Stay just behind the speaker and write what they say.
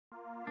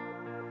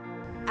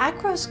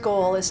ACRO's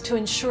goal is to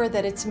ensure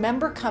that its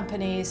member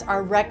companies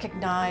are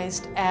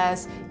recognized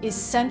as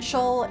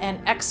essential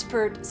and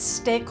expert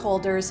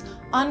stakeholders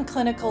on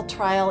clinical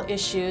trial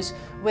issues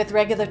with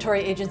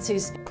regulatory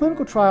agencies.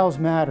 Clinical trials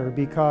matter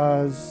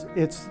because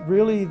it's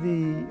really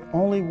the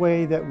only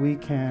way that we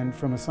can,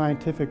 from a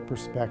scientific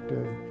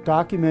perspective,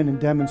 document and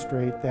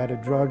demonstrate that a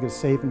drug is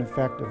safe and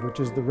effective, which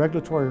is the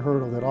regulatory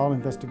hurdle that all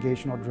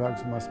investigational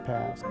drugs must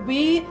pass.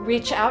 We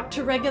reach out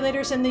to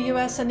regulators in the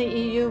US and the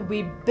EU.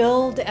 We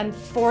build and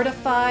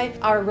fortify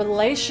our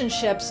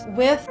relationships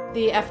with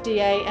the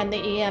FDA and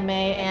the EMA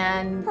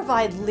and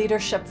provide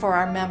leadership for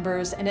our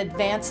members and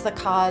advance the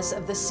cause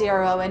of the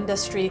CRO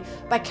industry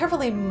by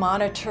carefully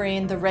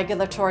monitoring the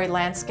regulatory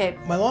landscape.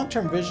 My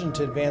long-term vision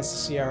to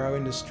advance the CRO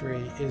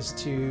industry is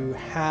to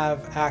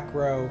have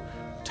ACRO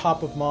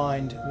top of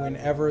mind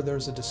whenever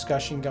there's a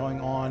discussion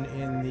going on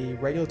in the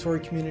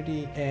regulatory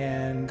community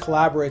and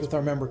collaborate with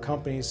our member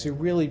companies who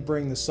really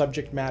bring the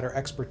subject matter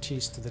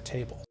expertise to the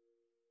table.